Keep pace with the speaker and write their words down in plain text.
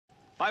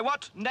By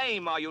what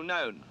name are you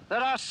known? There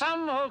are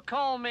some who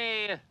call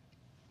me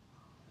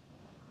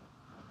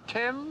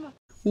Tim.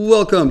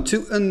 Welcome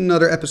to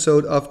another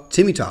episode of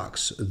Timmy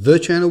Talks, the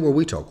channel where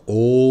we talk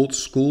old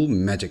school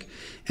magic.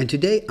 And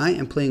today I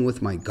am playing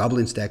with my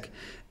Goblins deck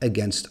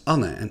against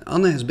Anne. And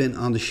Anne has been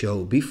on the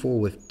show before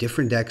with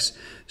different decks,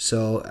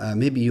 so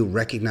maybe you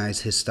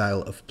recognize his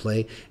style of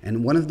play.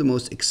 And one of the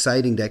most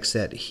exciting decks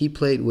that he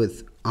played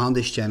with on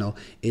this channel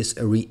is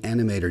a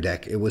Reanimator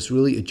deck. It was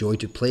really a joy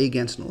to play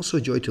against and also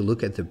a joy to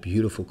look at the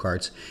beautiful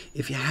cards.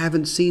 If you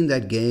haven't seen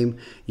that game,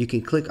 you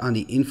can click on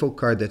the info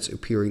card that's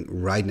appearing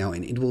right now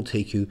and it will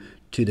take you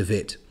to the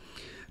vid.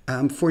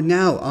 For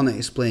now, Anne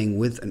is playing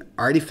with an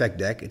Artifact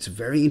deck. It's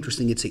very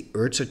interesting. It's a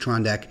Urza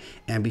Tron deck.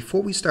 And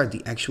before we start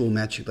the actual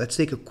match, let's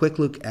take a quick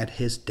look at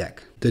his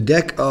deck. The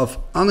deck of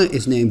Anne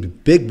is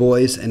named Big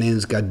Boys and then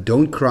it's got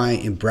Don't Cry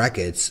in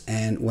brackets.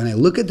 And when I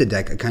look at the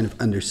deck, I kind of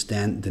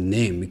understand the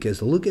name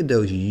because look at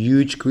those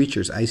huge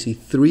creatures. I see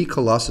 3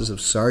 Colossus of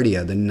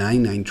Sardia, the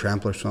 9/9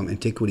 Tramplers from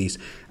Antiquities.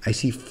 I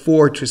see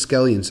 4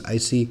 Triskelions. I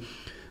see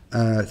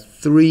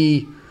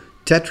 3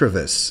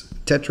 Tetravis.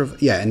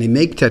 And they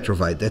make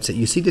Tetravite. That's it.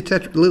 You see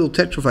the little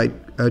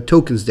Tetravite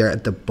tokens there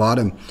at the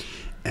bottom.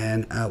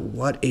 And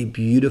what a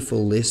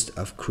beautiful list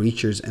of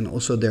creatures. And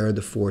also there are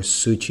the 4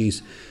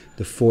 Suchis,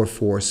 the 4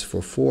 4s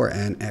for 4.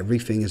 And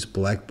everything is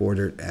black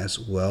bordered as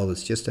well.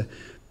 It's just a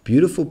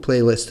beautiful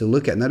playlist to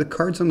look at. Now the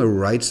cards on the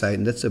right side,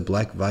 and that's the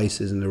Black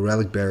Vices and the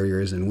Relic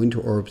Barriers and Winter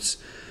Orbs.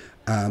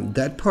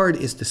 That part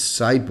is the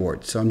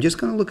sideboard. So I'm just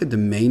going to look at the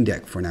main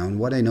deck for now. And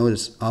what I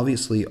notice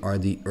obviously are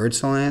the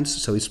Urza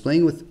lands. So he's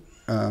playing with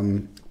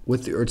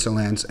the Urza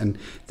lands, and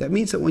that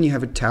means that when you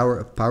have a tower,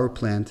 a power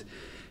plant,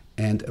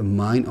 and a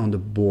mine on the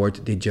board,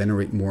 they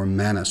generate more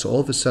mana. So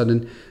all of a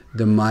sudden,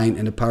 the mine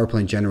and the power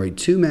plant generate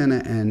 2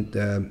 mana, and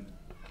the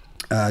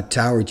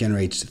tower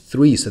generates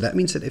 3. So that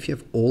means that if you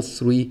have all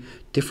 3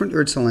 different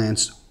Urza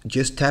lands,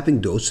 just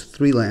tapping those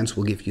 3 lands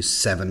will give you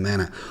 7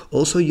 mana.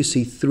 Also, you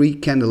see 3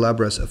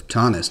 Candelabras of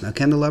Tanis. Now,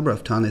 Candelabra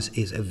of Tanis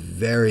is a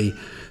very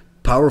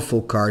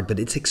powerful card, but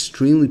it's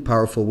extremely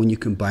powerful when you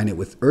combine it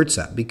with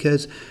Urza,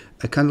 because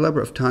a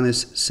Candelabra of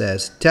Tanis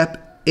says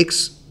tap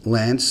X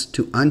lands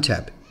to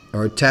untap,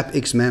 or tap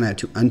X mana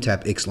to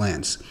untap X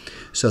lands.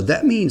 So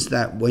that means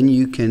that when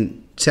you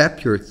can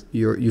tap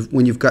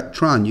when you've got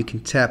Tron, you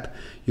can tap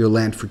your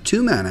land for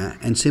 2 mana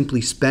and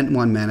simply spend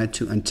 1 mana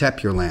to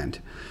untap your land.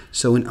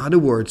 So in other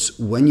words,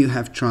 when you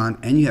have Tron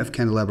and you have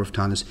Candelabra of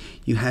Tanis,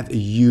 you have a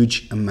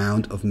huge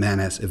amount of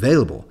manas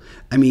available.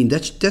 I mean,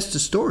 that's the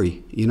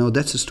story. You know,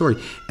 that's the story.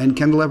 And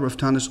Candelabra of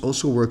Tanis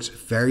also works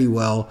very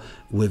well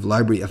with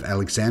Library of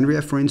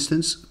Alexandria, for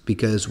instance,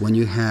 because when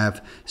you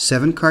have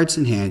 7 cards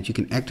in hand, you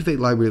can activate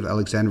Library of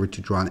Alexandria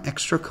to draw an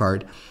extra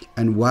card.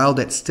 And while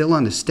that's still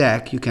on the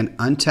stack, you can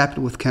untap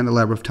it with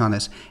Candelabra of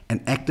Tanis and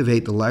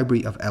activate the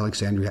Library of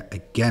Alexandria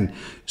again.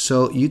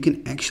 So you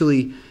can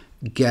actually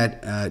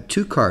get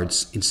 2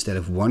 cards instead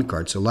of 1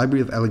 card. So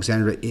Library of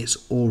Alexandria is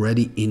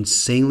already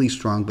insanely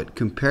strong, but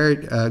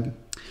compared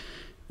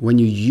when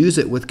you use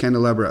it with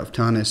Candelabra of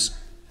Tanis,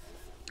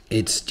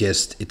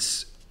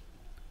 it's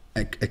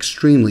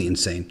extremely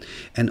insane.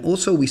 And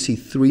also we see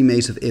 3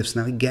 Maze of Ifs.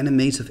 Now again, a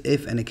Maze of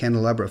If and a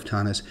Candelabra of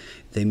Tanis,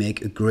 they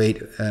make a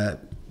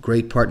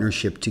great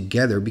partnership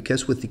together,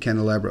 because with the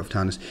Candelabra of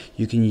Tanis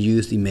you can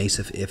use the Maze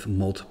of If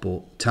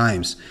multiple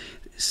times.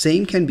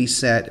 Same can be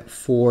said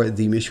for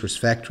the Mishra's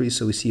Factory,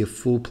 so we see a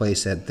full play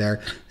set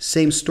there.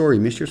 Same story,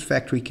 Mishra's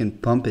Factory can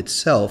pump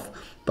itself,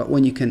 but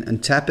when you can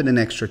untap it an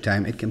extra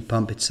time, it can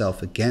pump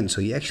itself again.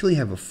 So you actually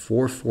have a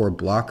 4/4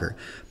 blocker,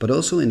 but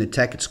also in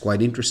attack it's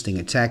quite interesting.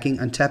 Attacking,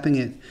 untapping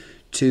it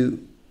to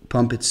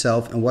pump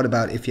itself, and what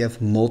about if you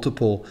have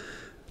multiple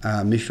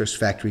Mishra's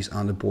Factories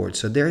on the board?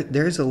 So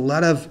there's a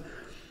lot of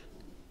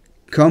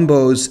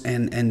combos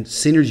and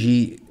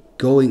synergy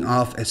going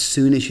off as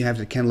soon as you have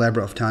the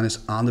Candelabra of Tanis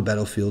on the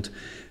battlefield.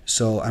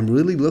 So I'm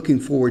really looking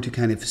forward to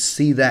kind of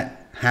see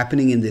that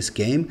happening in this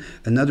game.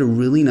 Another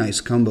really nice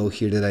combo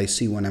here that I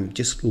see when I'm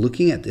just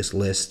looking at this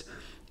list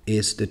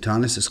is the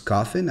Tanis'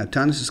 Coffin. Now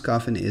Tanis'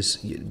 Coffin is,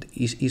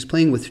 he's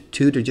playing with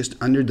 2, they're just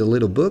under the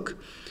little book.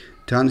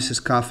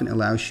 Tanis' Coffin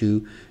allows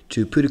you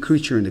to put a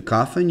creature in the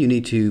coffin. You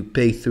need to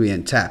pay 3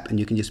 and tap,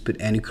 and you can just put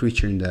any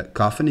creature in the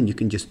coffin, and you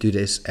can just do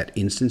this at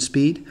instant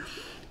speed.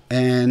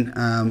 And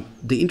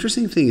the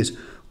interesting thing is,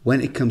 when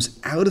it comes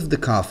out of the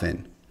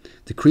coffin,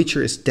 the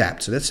creature is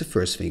tapped. So that's the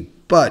first thing.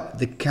 But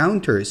the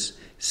counters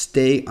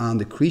stay on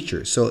the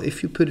creature. So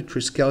if you put a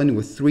Triskelion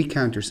with 3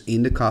 counters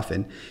in the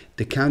coffin,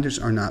 the counters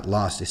are not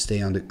lost. They stay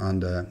on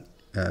the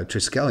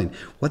Triskelion.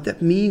 What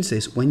that means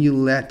is when you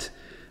let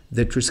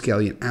the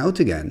Triskelion out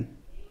again,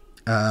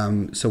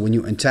 So when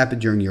you untap it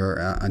during your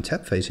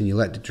untap phase and you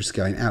let the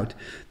Triskelion out,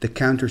 the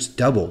counters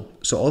double.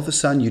 So all of a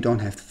sudden you don't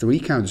have 3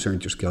 counters on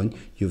Triskelion,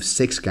 you have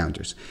 6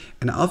 counters.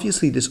 And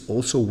obviously this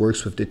also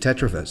works with the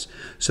Tetravus.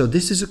 So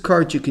this is a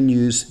card you can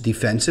use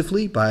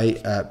defensively by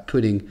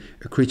putting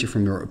a creature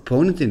from your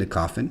opponent in the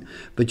coffin,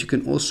 but you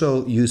can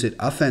also use it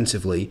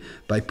offensively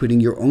by putting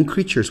your own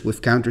creatures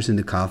with counters in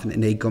the coffin,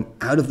 and they come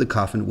out of the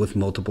coffin with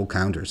multiple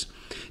counters.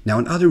 Now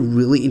another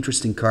really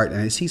interesting card,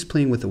 and I see he's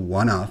playing with a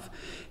 1-off,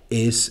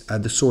 is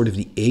the Sword of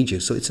the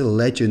Ages. So it's a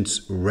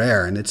Legends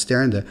rare, and it's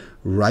there in the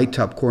right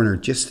top corner,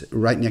 just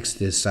right next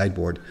to the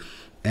sideboard.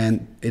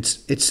 And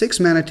it's 6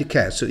 mana to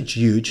cast, so it's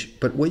huge.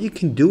 But what you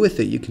can do with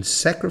it, you can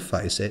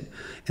sacrifice it,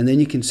 and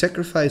then you can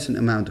sacrifice an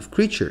amount of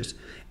creatures,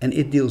 and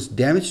it deals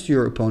damage to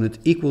your opponent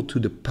equal to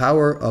the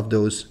power of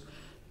those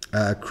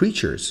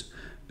creatures.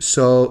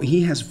 So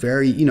he has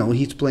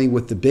he's playing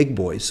with the big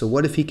boys. So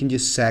what if he can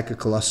just sack a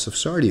Colossus of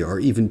Sardia, or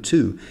even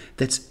 2?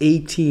 That's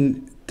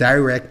 18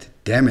 direct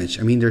damage.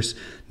 I mean, there's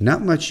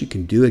not much you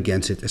can do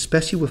against it,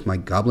 especially with my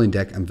Goblin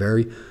deck. I'm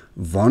very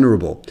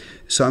vulnerable.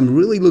 So I'm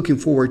really looking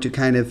forward to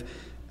kind of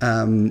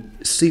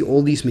see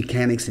all these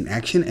mechanics in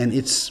action. And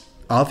it's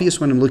obvious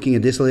when I'm looking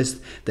at this list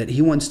that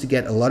he wants to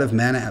get a lot of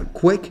mana out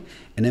quick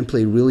and then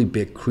play really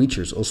big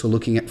creatures. Also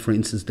looking at, for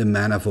instance, the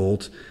Mana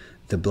Vault,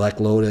 the Black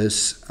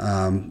Lotus,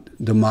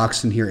 the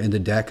Moxen here in the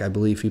deck. I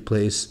believe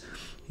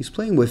he's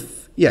playing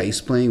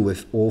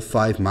with all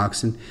 5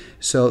 Moxen.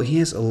 So he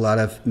has a lot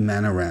of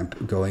mana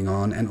ramp going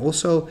on. And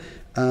also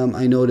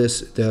I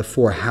noticed the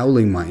 4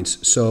 Howling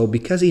Mines. So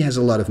because he has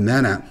a lot of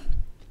mana,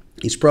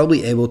 he's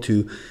probably able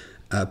to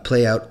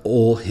play out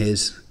all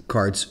his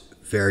cards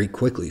very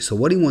quickly. So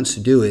what he wants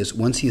to do is,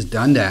 once he's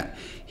done that,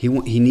 he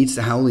needs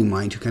the Howling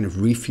Mine to kind of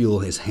refuel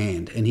his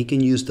hand. And he can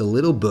use the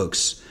little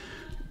books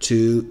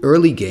to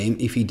early game,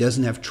 if he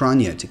doesn't have Tron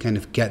yet, to kind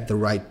of get the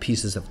right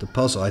pieces of the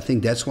puzzle. I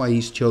think that's why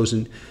he's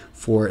chosen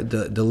for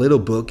the little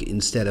book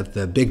instead of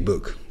the big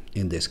book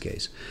in this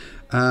case.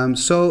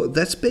 So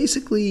that's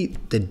basically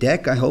the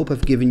deck. I hope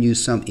I've given you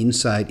some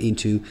insight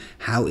into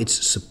how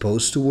it's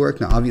supposed to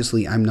work. Now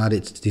obviously I'm not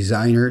its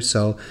designer,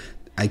 so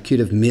I could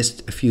have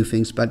missed a few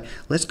things, but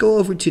let's go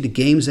over to the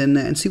games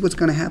and see what's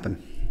going to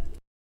happen.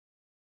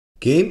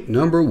 Game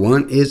number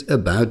 1 is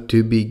about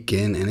to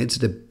begin, and it's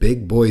the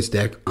big boys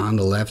deck on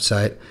the left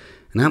side,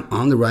 and I'm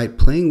on the right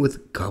playing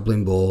with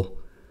Goblin Bowl.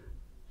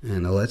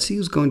 And let's see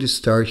who's going to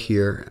start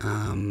here.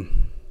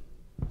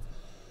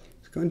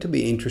 It's going to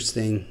be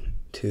interesting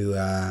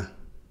to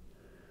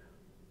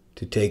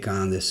take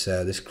on this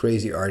this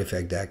crazy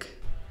artifact deck,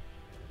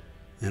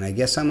 and I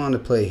guess I'm on the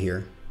play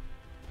here.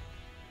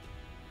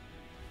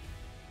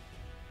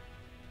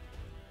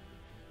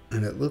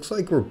 And it looks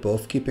like we're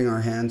both keeping our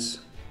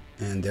hands.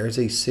 And there's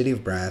a City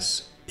of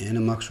Brass and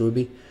a Mox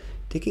Ruby,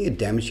 taking a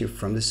damage here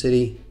from the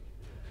city.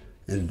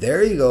 And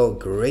there you go,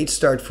 great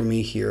start for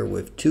me here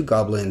with 2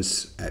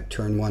 goblins at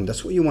turn 1.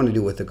 That's what you want to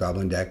do with the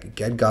goblin deck.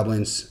 Get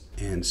goblins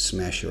and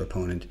smash your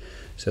opponent.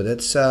 So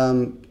that's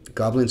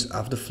goblins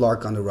of the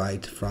Flark on the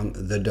right from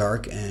the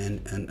dark,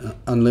 and an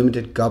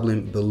unlimited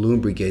goblin balloon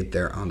brigade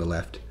there on the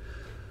left.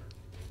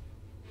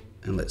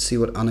 And let's see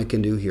what Anna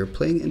can do here.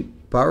 Playing in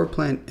Power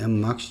Plant, a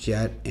Mox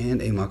Jet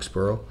and a Mox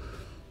Pearl,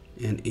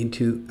 and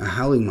into a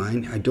Howling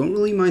Mine. I don't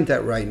really mind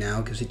that right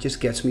now because it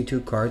just gets me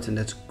 2 cards, and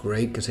that's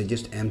great because I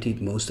just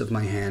emptied most of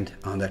my hand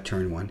on that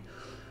turn 1.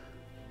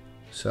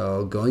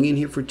 So going in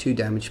here for 2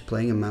 damage,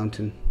 playing a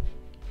Mountain,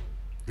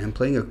 and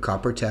playing a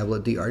Copper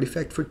Tablet, the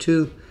artifact for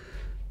 2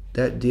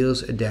 that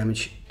deals a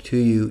damage to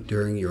you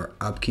during your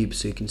upkeep.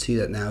 So you can see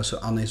that now. So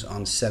Anna is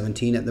on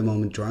 17 at the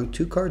moment, drawing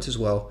 2 cards as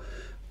well.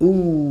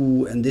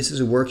 Ooh, and this is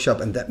a Workshop,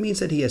 and that means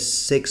that he has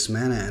 6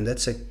 mana, and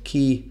that's a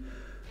key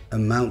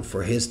amount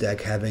for his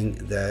deck, having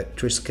the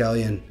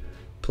Triskelion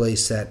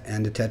playset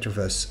and the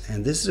Tetravus.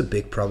 And this is a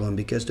big problem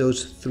because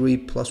those 3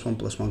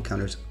 +1/+1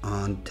 counters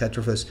on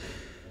Tetravus,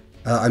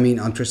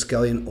 on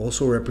Triskelion,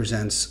 also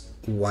represents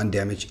 1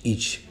 damage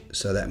each.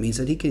 So that means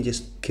that he can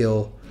just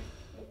kill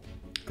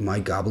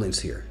my goblins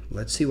here.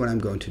 Let's see what I'm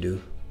going to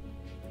do.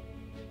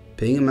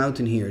 Paying a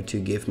Mountain here to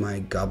give my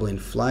goblin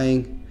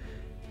flying,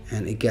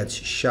 and it gets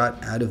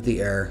shot out of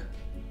the air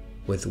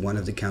with one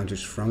of the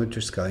counters from the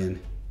Triskelion.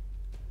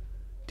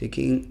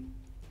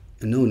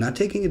 Not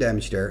taking a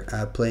damage there,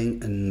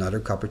 playing another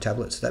Copper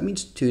Tablet. So that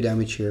means 2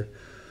 damage here.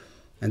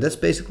 And that's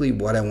basically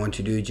what I want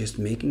to do, just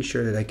making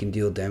sure that I can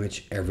deal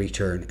damage every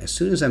turn. As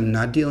soon as I'm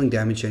not dealing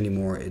damage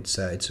anymore, it's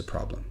a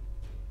problem.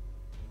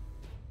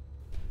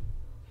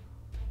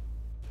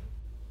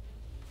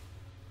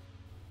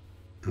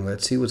 Now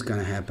let's see what's going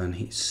to happen.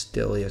 He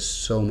still has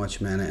so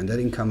much mana, and that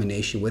in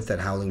combination with that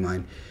Howling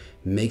Mine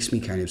makes me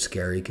kind of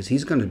scary because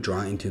he's going to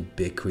draw into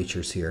big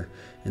creatures here.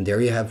 And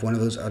there you have one of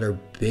those other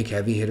big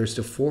heavy hitters,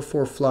 the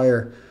 4/4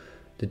 flyer,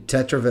 the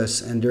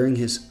Tetravus, and during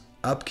his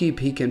upkeep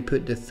he can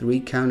put the 3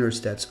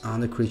 counters that's on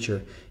the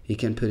creature, he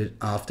can put it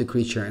off the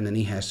creature, and then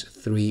he has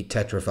 3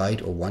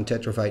 Tetravite or 1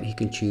 Tetravite. He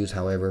can choose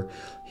however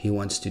he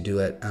wants to do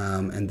it,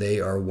 and they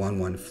are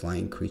 1/1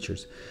 flying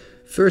creatures.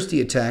 First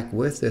the attack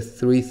with the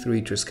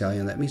 3/3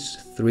 Triskelion. That means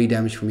 3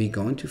 damage for me,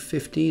 going to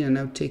 15, and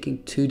now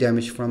taking 2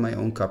 damage from my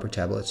own copper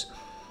tablets.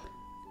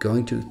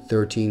 Going to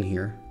 13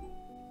 here.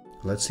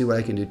 Let's see what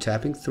I can do.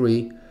 Tapping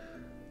 3.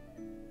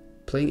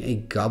 Playing a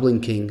Goblin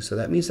King, so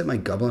that means that my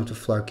Goblin of the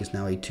Flark is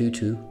now a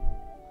 2/2.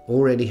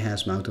 Already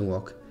has Mountain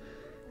Walk.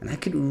 And I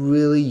could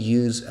really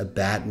use a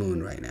Bad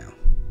Moon right now.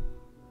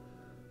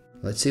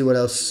 Let's see what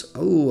else.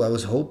 Oh, I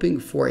was hoping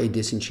for a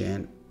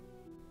Disenchant.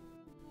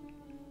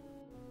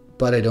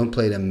 But I don't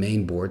play the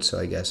main board, so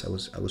I guess I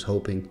was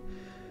hoping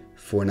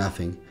for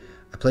nothing.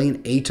 I'm playing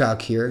an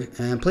ATOC here,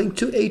 and I'm playing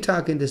 2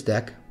 ATOC in this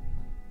deck.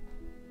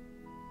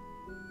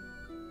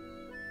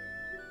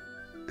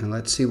 And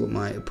let's see what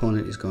my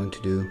opponent is going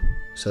to do.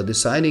 So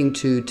deciding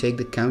to take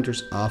the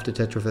counters off the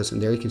Tetravus, and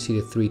there you can see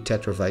the 3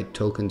 Tetravite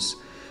tokens.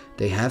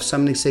 They have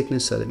Summoning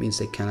Sickness, so that means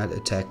they cannot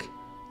attack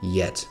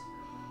yet.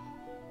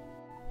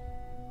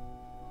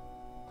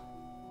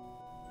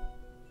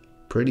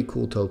 Pretty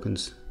cool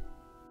tokens.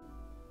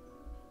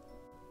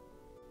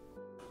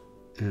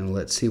 And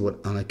let's see what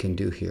Anna can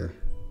do here.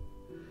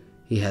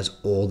 He has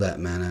all that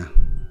mana.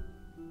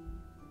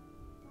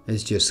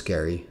 It's just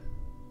scary.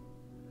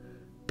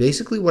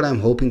 Basically what I'm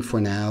hoping for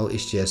now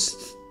is just,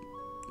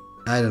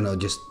 I don't know,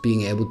 just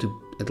being able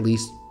to at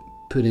least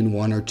put in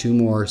 1 or 2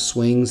 more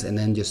swings and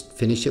then just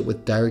finish it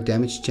with direct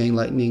damage, Chain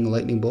Lightning,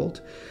 Lightning Bolt.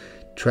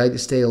 Try to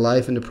stay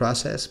alive in the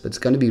process, but it's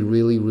going to be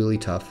really, really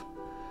tough.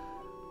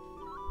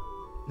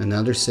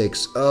 Another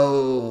 6.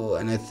 Oh,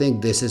 and I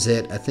think this is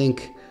it. I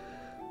think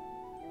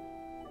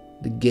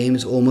the game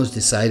is almost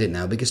decided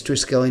now, because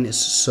Triskelion is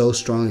so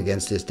strong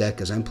against this deck,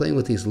 because I'm playing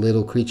with these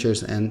little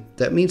creatures, and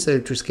that means that a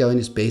Triskelion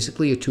is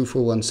basically a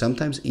 2-for-1,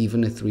 sometimes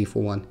even a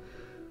 3-for-1.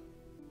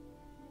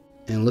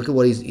 And look at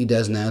what he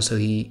does now. So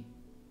he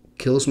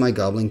kills my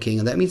Goblin King,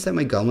 and that means that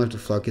my Goblin of the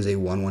Flark is a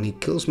 1-1. He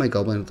kills my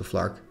Goblin of the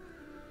Flark,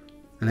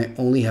 and I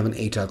only have an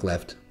ATOC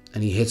left,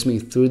 and he hits me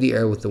through the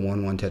air with the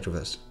 1-1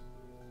 Tetravus.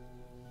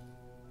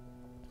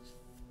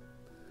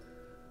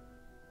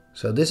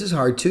 So this is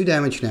hard. 2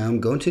 damage now. I'm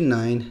going to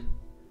 9.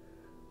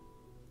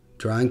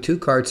 Drawing 2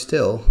 cards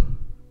still.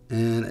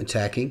 And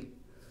attacking.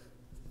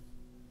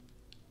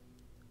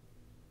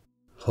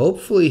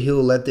 Hopefully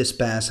he'll let this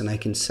pass and I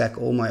can sack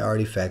all my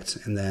artifacts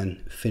and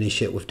then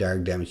finish it with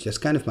direct damage. That's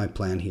kind of my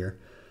plan here.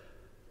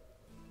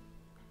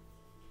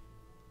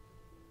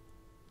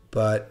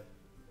 But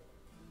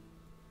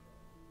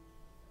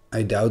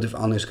I doubt if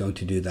Anna is going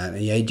to do that.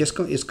 And yeah, he just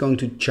is going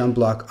to chump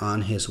block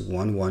on his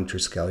 1-1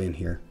 Triskelion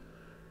here.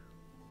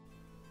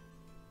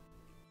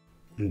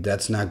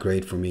 That's not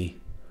great for me.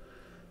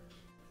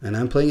 And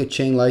I'm playing a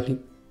Chain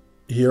Lightning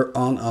here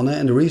on Anna.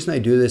 And the reason I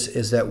do this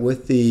is that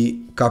with the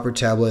Copper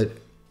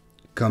Tablet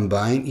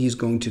combined, he's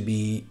going to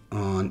be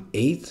on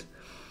 8.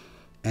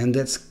 And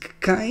that's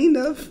kind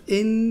of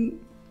in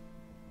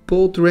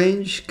bolt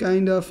range,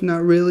 kind of,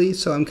 not really.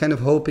 So I'm kind of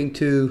hoping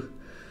to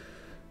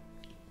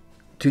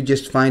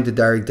just find the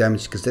direct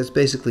damage, because that's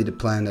basically the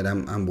plan that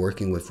I'm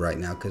working with right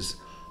now. Because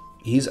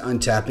he's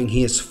untapping.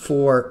 He has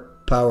 4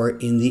 power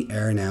in the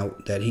air now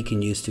that he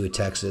can use to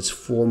attack, so that's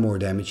 4 more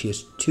damage. He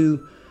has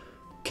 2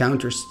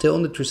 counters still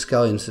in the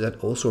Triskelion, so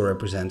that also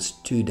represents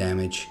 2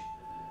 damage.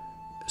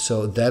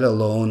 So that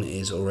alone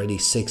is already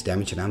 6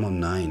 damage, and I'm on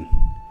 9.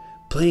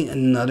 Playing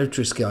another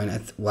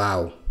Triskelion.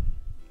 Wow,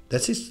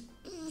 that's his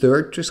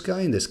 3rd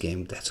Triskelion this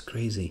game. That's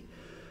crazy.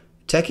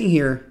 Attacking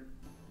here,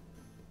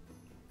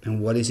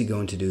 and what is he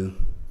going to do?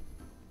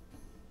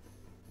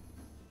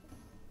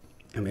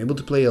 I'm able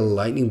to play a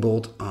Lightning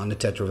Bolt on the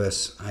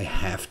Tetravus. I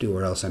have to,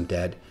 or else I'm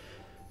dead.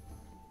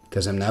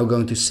 Because I'm now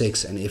going to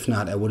 6, and if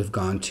not, I would have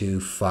gone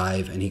to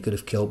 5, and he could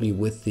have killed me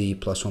with the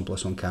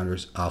 +1/+1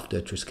 counters off the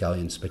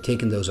Triskelions. By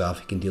taking those off,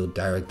 he can deal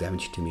direct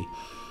damage to me.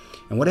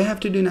 And what I have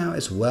to do now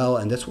as well,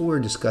 and that's what we're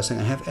discussing,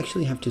 I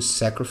actually have to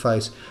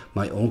sacrifice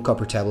my own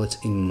Copper Tablets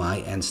in my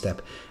end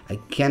step. I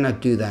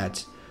cannot do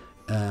that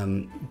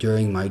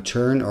during my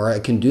turn, or I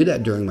can do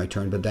that during my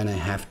turn, but then I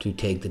have to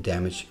take the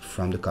damage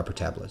from the Copper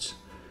Tablets.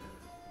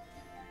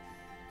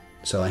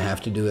 So I have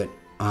to do it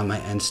on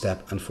my end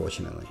step,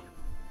 unfortunately.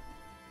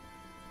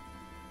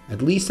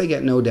 At least I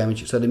get no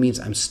damage, so that means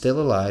I'm still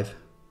alive.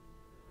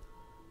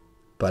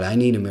 But I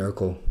need a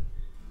miracle.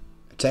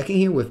 Attacking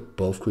here with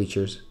both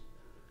creatures.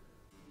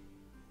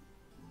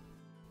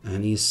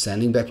 And he's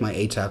sending back my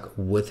ATOC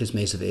with his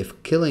Mace of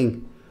If,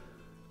 killing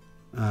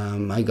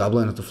my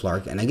Goblin of the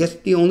Flark. And I guess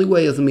the only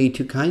way of me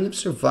to kind of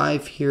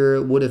survive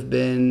here would have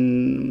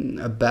been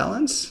a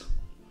balance.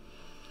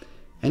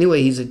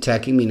 Anyway, he's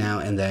attacking me now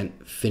and then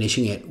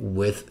finishing it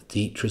with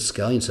the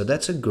Triskelion. So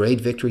that's a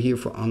great victory here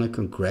for Anna.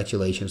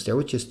 Congratulations. There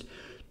was just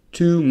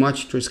too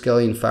much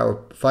Triskelion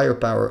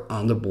firepower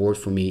on the board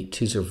for me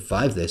to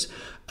survive this.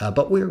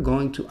 But we're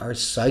going to our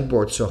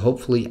sideboard, so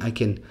hopefully I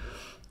can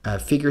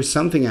figure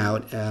something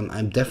out.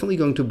 I'm definitely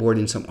going to board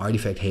in some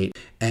Artifact Hate.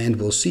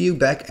 And we'll see you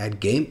back at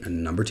game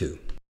number 2.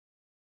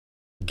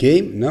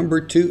 Game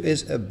number 2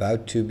 is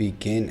about to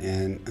begin,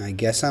 and I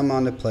guess I'm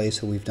on the play,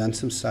 so we've done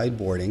some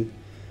sideboarding.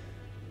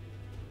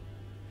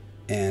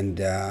 And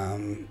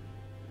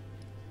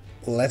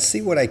let's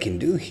see what I can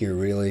do here,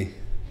 really.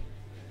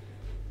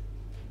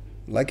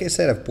 Like I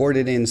said, I've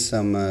boarded in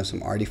some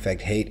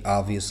Artifact Hate,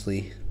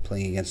 obviously,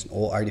 playing against an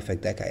all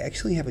Artifact deck. I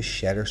actually have a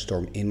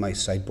Shatterstorm in my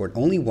sideboard.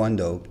 Only one,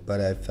 though,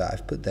 but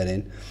I've put that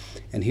in.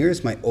 And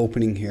here's my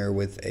opening here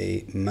with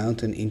a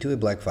Mountain into a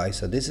Black Vice.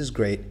 So this is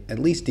great, at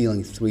least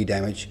dealing 3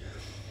 damage.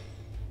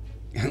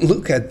 And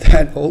look at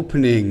that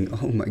opening.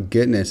 Oh my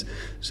goodness.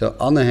 So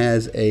Anna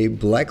has a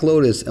Black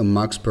Lotus, a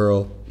Mox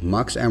Pearl,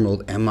 Mox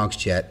Emerald, and Mox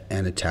Jet,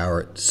 and a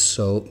tower.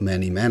 So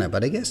many mana.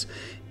 But I guess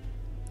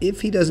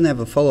if he doesn't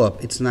have a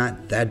follow-up, it's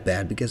not that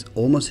bad because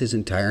almost his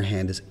entire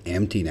hand is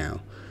empty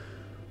now.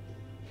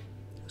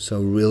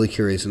 So really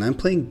curious. And I'm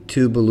playing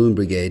 2 Balloon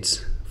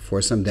Brigades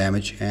for some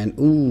damage. And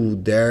ooh,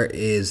 there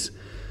is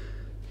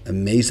a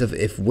Maze of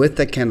If with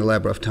the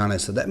Candelabra of Tana,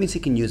 so that means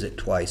he can use it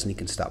twice and he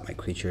can stop my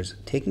creatures,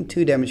 taking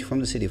 2 damage from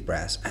the City of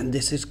Brass. And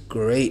this is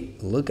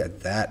great, look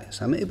at that.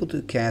 So I'm able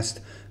to cast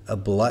a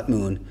Blood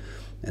Moon,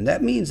 and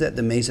that means that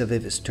the Maze of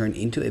If is turned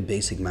into a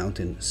basic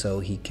mountain,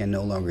 so he can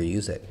no longer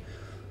use it.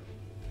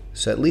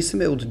 So at least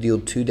I'm able to deal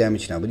 2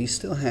 damage now, but he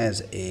still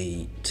has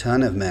a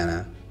ton of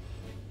mana,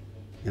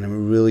 and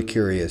I'm really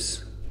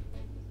curious.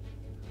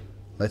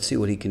 Let's see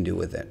what he can do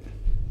with it.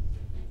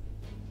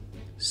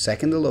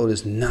 Second the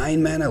Lotus,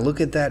 9 mana, look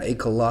at that, a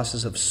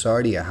Colossus of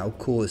Sardia, how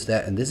cool is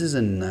that? And this is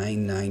a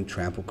 9/9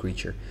 trample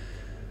creature.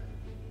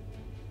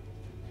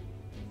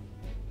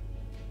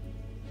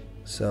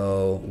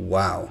 So,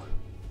 wow.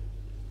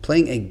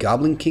 Playing a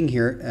Goblin King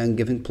here and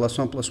giving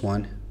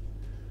 +1/+1.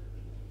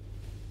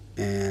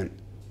 And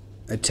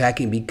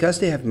attacking because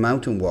they have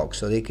Mountain Walk,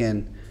 so they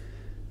can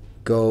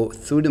go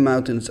through the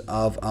mountains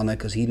of Anna,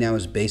 because he now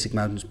has basic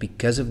mountains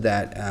because of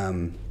that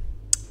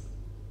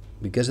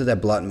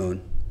Blood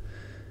Moon.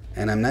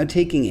 And I'm now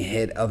taking a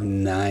hit of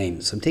 9.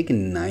 So I'm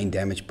taking 9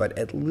 damage, but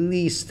at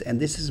least, and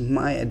this is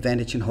my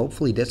advantage, and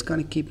hopefully that's going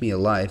to keep me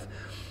alive.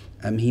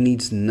 He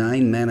needs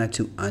 9 mana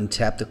to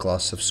untap the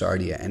Colossus of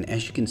Sardia. And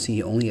as you can see,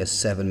 he only has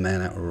 7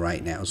 mana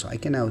right now. So I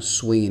can now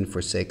swing in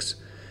for 6.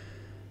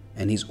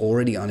 And he's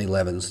already on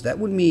 11. So that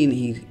would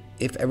mean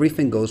if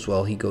everything goes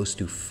well, he goes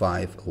to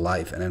 5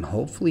 life. And then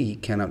hopefully he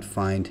cannot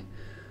find,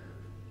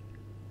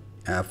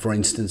 for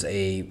instance,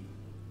 a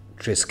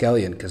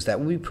Triskelion, because that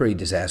would be pretty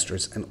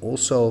disastrous. And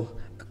also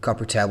a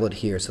Copper Tablet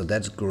here, so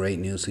that's great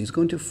news. So he's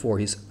going to 4,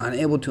 he's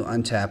unable to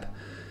untap,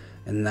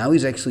 and now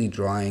he's actually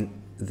drawing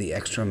the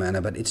extra mana,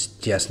 but it's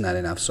just not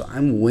enough. So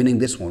I'm winning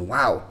this one.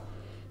 Wow,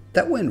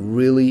 that went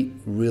really,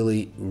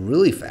 really,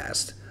 really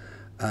fast.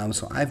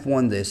 So I've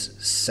won this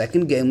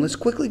second game. Let's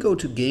quickly go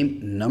to game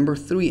number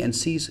 3 and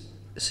see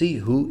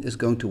who is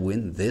going to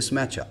win this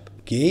matchup.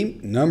 Game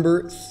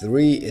number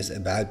 3 is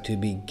about to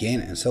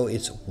begin, and so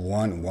it's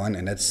 1-1,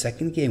 and that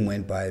second game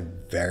went by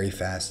very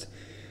fast.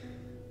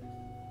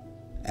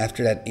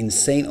 After that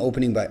insane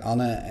opening by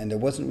Anna, and there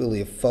wasn't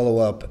really a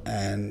follow-up,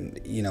 and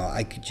you know,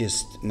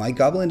 my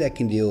Goblin deck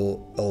can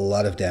deal a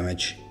lot of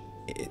damage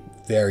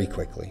very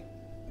quickly.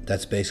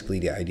 That's basically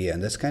the idea,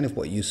 and that's kind of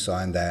what you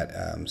saw in that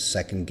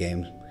second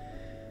game.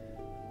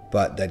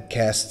 But that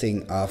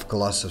casting of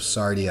Colossus of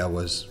Sardia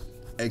was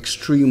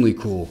extremely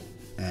cool.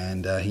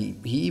 And he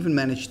even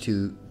managed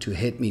to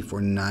hit me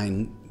for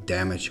 9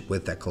 damage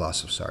with that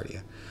Colossus of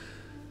Sardia.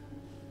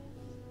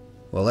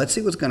 Well, let's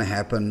see what's going to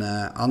happen.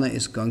 Anna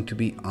is going to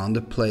be on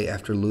the play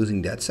after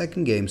losing that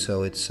second game,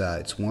 so it's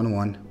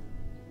 1-1.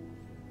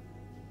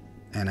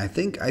 And I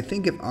think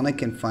if Anna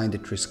can find the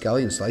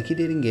Triskelions like he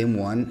did in game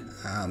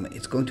 1,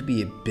 it's going to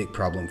be a big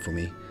problem for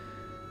me.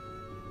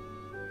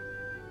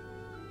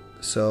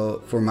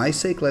 So for my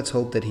sake, let's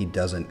hope that he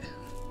doesn't.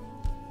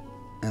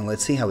 And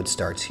let's see how it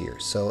starts here.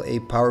 So a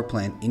power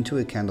plant into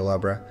a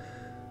Candelabra.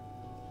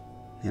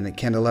 And the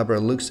Candelabra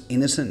looks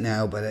innocent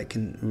now, but that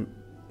can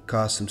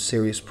cause some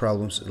serious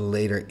problems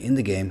later in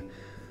the game.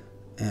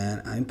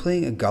 And I'm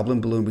playing a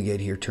Goblin Balloon Brigade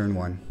here turn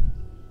 1.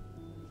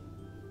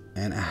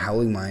 And a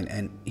Howling Mine.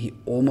 And he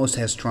almost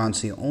has Tron,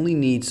 so he only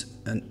needs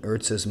an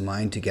Urza's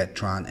Mine to get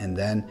Tron. And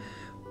then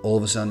all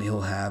of a sudden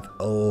he'll have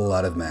a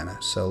lot of mana.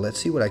 So let's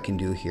see what I can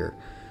do here.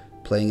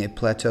 Playing a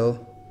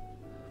Plateau.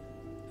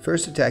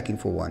 First attacking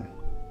for 1.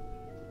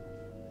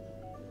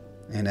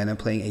 And then I'm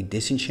playing a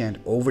Disenchant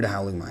over the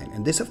Howling Mine.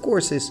 And this, of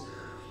course, is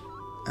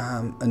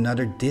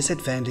another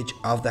disadvantage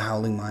of the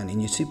Howling Mine.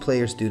 And you see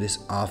players do this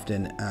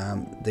often.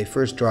 They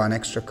first draw an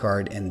extra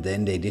card and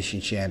then they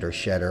Disenchant or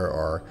Shatter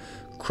or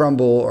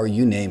Crumble or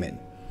you name it.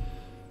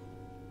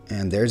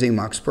 And there's a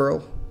Mox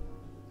Pearl.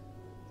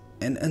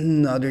 And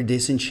another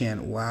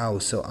Disenchant. Wow,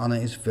 so Anna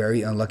is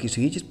very unlucky.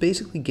 So he just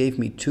basically gave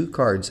me 2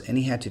 cards and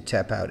he had to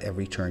tap out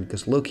every turn.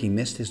 Because look, he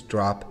missed his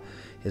drop,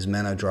 his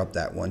mana drop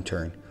that one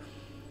turn.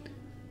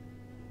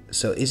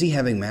 So is he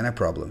having mana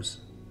problems?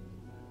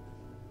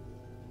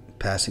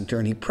 Passing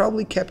turn. He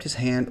probably kept his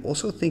hand,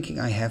 also thinking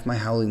I have my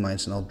Howling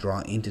Mines and I'll draw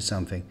into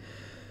something.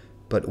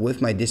 But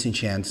with my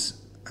Disenchants,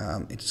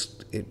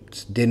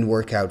 it didn't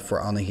work out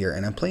for Anna here.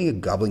 And I'm playing a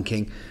Goblin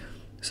King.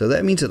 So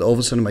that means that all of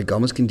a sudden my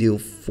Goblins can deal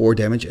 4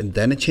 damage and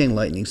then a Chain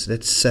Lightning. So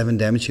that's 7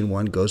 damage in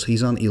one go. So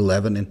he's on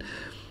 11. And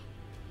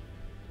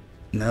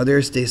now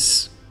there's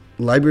this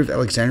Library of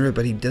Alexandria,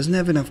 but he doesn't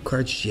have enough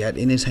cards yet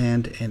in his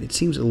hand, and it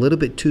seems a little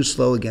bit too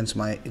slow against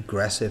my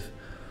aggressive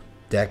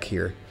deck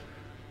here.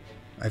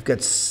 I've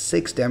got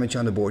 6 damage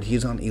on the board.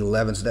 He's on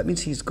 11, so that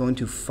means he's going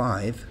to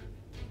 5.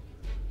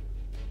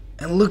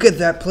 And look at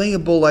that, playing a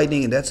Bull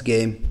Lightning, and that's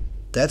game.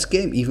 That's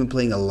game, even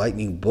playing a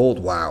Lightning Bolt,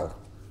 wow.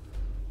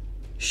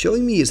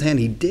 Showing me his hand,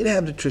 he did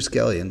have the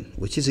Triskelion,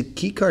 which is a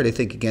key card, I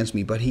think, against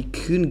me, but he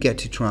couldn't get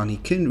to Tron, he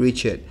couldn't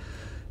reach it.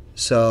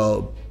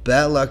 So,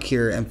 bad luck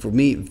here, and for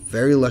me,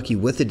 very lucky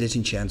with the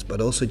disenchants,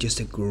 but also just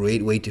a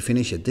great way to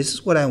finish it. This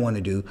is what I want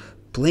to do,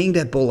 playing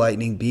that Bull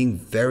Lightning, being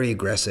very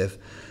aggressive.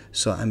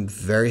 So I'm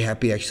very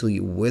happy actually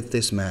with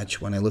this match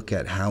when I look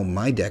at how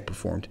my deck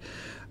performed.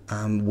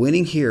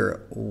 Winning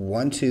here,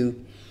 1-2.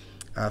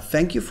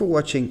 Thank you for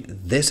watching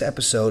this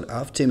episode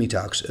of Timmy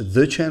Talks,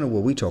 the channel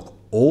where we talk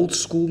old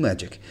school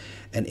Magic.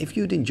 And if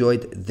you'd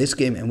enjoyed this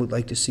game and would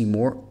like to see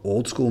more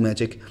old school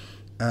Magic,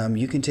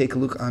 you can take a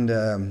look on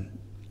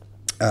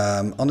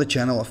the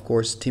channel, of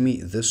course,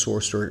 Timmy the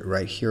Sorcerer,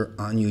 right here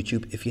on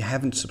YouTube. If you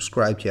haven't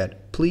subscribed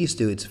yet, please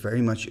do. It's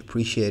very much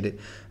appreciated.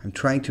 I'm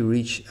trying to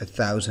reach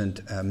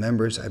 1,000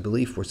 members. I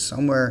believe we're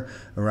somewhere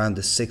around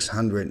the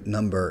 600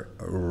 number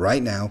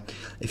right now.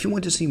 If you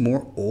want to see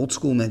more old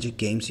school Magic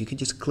games, you can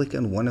just click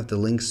on one of the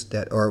links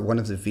that, or one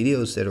of the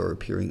videos that are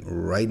appearing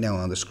right now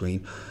on the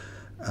screen.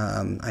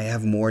 I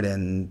have more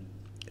than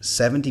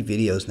 70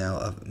 videos now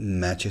of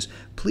matches.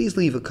 Please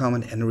leave a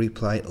comment and a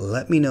reply.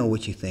 Let me know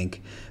what you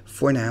think.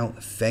 For now,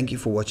 thank you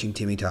for watching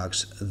Timmy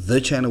Talks, the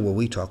channel where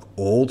we talk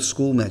old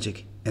school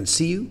Magic, and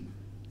see you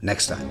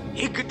next time.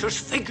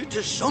 Igitus,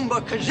 figitus, sumba,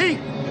 kazee.